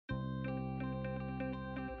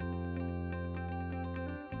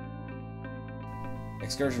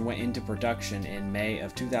Excursion went into production in May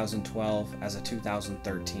of 2012 as a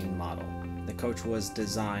 2013 model. The coach was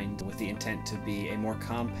designed with the intent to be a more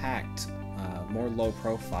compact, more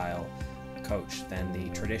low-profile coach than the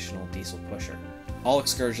traditional diesel pusher. All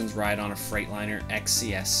Excursions ride on a Freightliner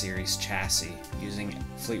XCS series chassis using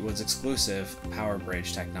Fleetwood's exclusive Power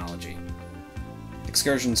Bridge technology.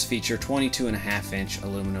 Excursions feature 22.5-inch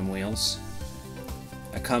aluminum wheels,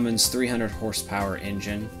 a Cummins 300 horsepower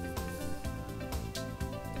engine.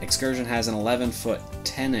 Excursion has an 11-foot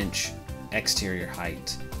 10-inch exterior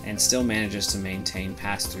height and still manages to maintain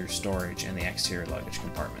pass-through storage in the exterior luggage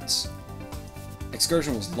compartments.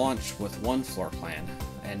 Excursion was launched with one floor plan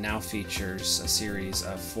and now features a series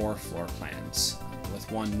of 4 floor plans, with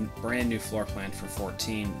one brand new floor plan for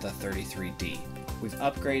 14, the 33D. We've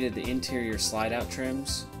upgraded the interior slide-out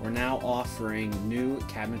trims. We're now offering new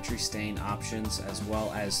cabinetry stain options, as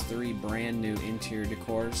well as 3 brand new interior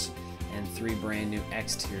decors and 3 brand new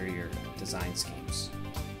exterior design schemes.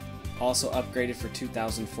 Also upgraded for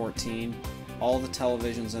 2014, all the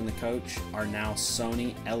televisions in the coach are now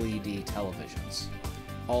Sony LED televisions.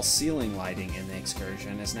 All ceiling lighting in the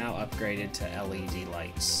Excursion is now upgraded to LED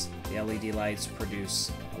lights. The LED lights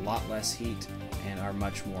produce a lot less heat and are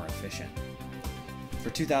much more efficient.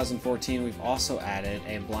 For 2014, we've also added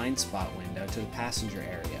a blind spot window to the passenger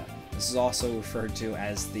area. This is also referred to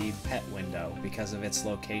as the pet window because of its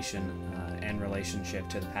location and relationship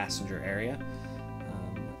to the passenger area.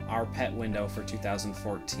 Our pet window for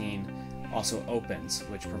 2014 also opens,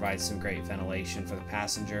 which provides some great ventilation for the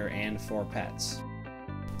passenger and for pets.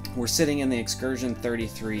 We're sitting in the Excursion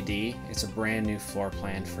 33D. It's a brand new floor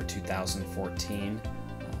plan for 2014.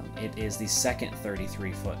 It is the second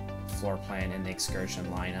 33-foot floor plan in the Excursion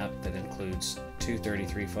lineup that includes 2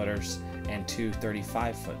 33-footers and 2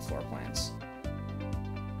 35-foot floor plans.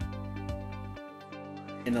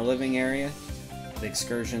 In the living area, the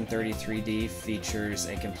Excursion 33D features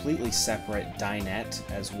a completely separate dinette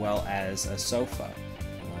as well as a sofa.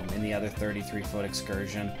 In the other 33-foot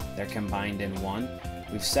Excursion, they're combined in one.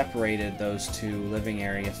 We've separated those 2 living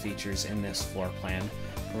area features in this floor plan,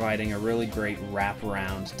 providing a really great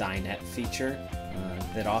wraparound dinette feature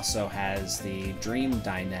that also has the Dream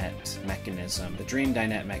Dinette mechanism. The Dream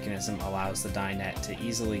Dinette mechanism allows the dinette to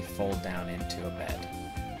easily fold down into a bed.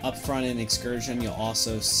 Up front in Excursion, you'll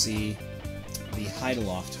also see the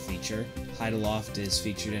Hide-A-Loft feature. Hide-A-Loft is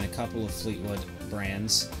featured in a couple of Fleetwood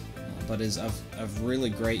brands, but is of really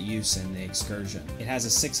great use in the Excursion. It has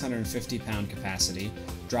a 650-pound capacity,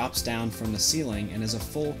 drops down from the ceiling, and is a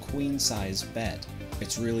full queen-size bed.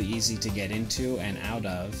 It's really easy to get into and out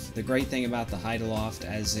of. The great thing about the Hide-A-Loft,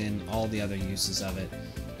 as in all the other uses of it,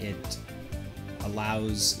 it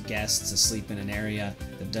allows guests to sleep in an area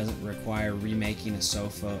that doesn't require remaking a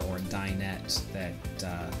sofa or a dinette that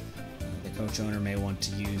the coach owner may want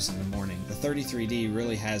to use in the morning. The 33D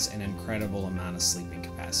really has an incredible amount of sleeping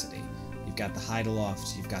capacity. You've got the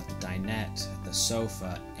Hide-A-Loft, you've got the dinette, the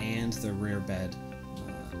sofa, and the rear bed,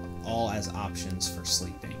 all as options for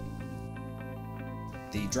sleeping.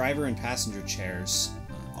 The driver and passenger chairs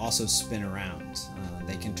also spin around.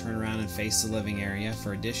 They can turn around and face the living area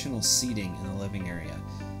for additional seating in the living area.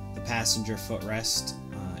 The passenger footrest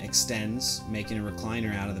extends, making a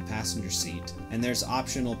recliner out of the passenger seat, and there's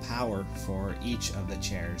optional power for each of the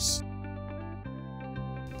chairs.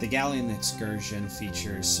 The galley in the Excursion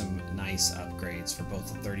features some nice upgrades for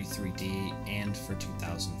both the 33D and for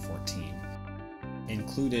 2014.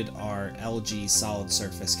 Included are LG solid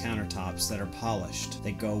surface countertops that are polished.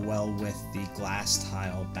 They go well with the glass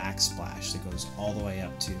tile backsplash that goes all the way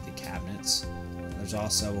up to the cabinets. There's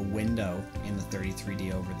also a window in the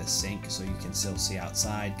 33D over the sink so you can still see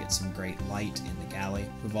outside, get some great light in the galley.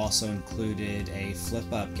 We've also included a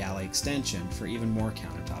flip-up galley extension for even more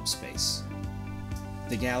countertop space.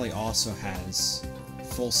 The galley also has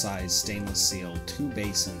full-size stainless steel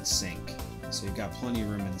 2-basin sink, so you've got plenty of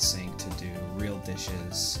room in the sink to do real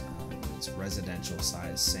dishes. It's a residential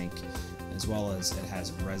size sink, as well as it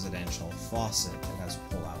has a residential faucet that has a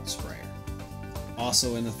pull-out sprayer.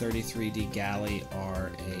 Also in the 33D galley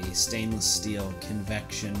are a stainless steel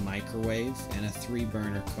convection microwave and a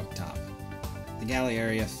 3-burner cooktop. The galley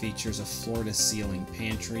area features a floor-to-ceiling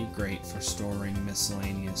pantry, great for storing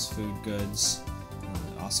miscellaneous food goods.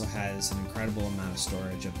 It also has an incredible amount of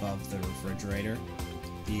storage above the refrigerator.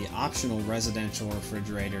 The optional residential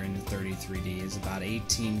refrigerator in the 33D is about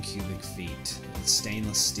 18 cubic feet. It's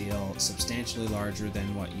stainless steel, substantially larger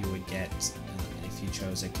than what you would get if you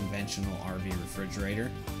chose a conventional RV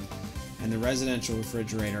refrigerator. And the residential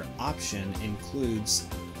refrigerator option includes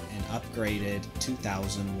an upgraded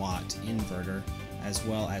 2,000 watt inverter as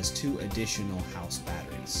well as 2 additional house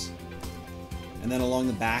batteries. And then along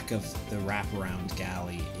the back of the wraparound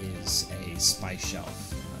galley is a spice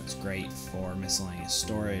shelf. It's great for miscellaneous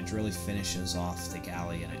storage, really finishes off the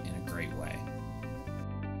galley in a great way.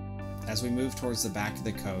 As we move towards the back of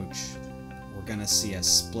the coach, we're going to see a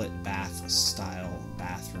split bath style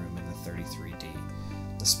bathroom in the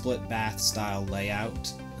 33D. The split bath style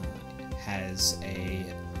layout has a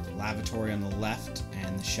lavatory on the left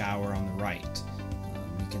and the shower on the right.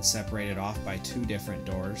 You can separate it off by two different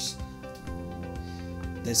doors.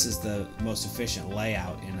 This is the most efficient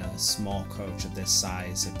layout in a small coach of this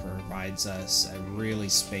size. It provides us a really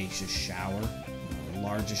spacious shower, the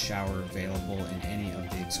largest shower available in any of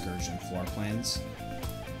the Excursion floor plans.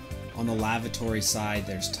 On the lavatory side,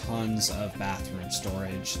 there's tons of bathroom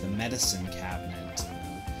storage. The medicine cabinet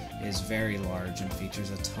is very large and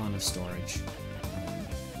features a ton of storage.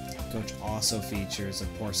 The coach also features a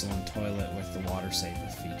porcelain toilet with the water saver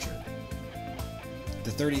feature. The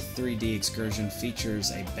 33D Excursion features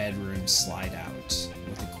a bedroom slide out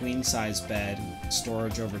with a queen size bed,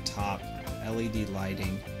 storage over top, LED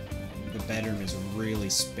lighting. The bedroom is a really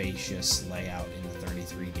spacious layout in the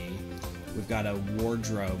 33D. We've got a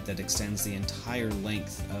wardrobe that extends the entire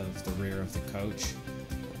length of the rear of the coach,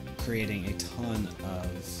 creating a ton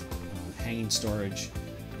of hanging storage.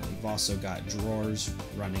 We've also got drawers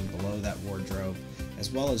running below that wardrobe, as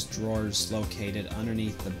well as drawers located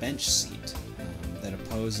underneath the bench seat that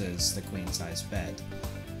opposes the queen-size bed.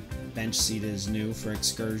 Bench seat is new for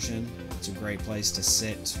Excursion. It's a great place to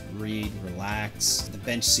sit, read, relax. The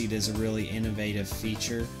bench seat is a really innovative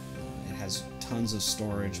feature. It has tons of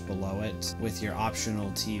storage below it, with your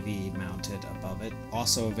optional TV mounted above it.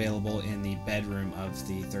 Also available in the bedroom of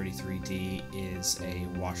the 33D is a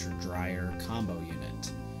washer-dryer combo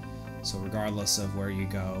unit. So regardless of where you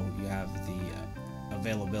go, you have the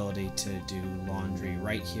availability to do laundry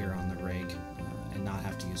right here on the rig and not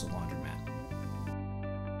have to use a laundromat.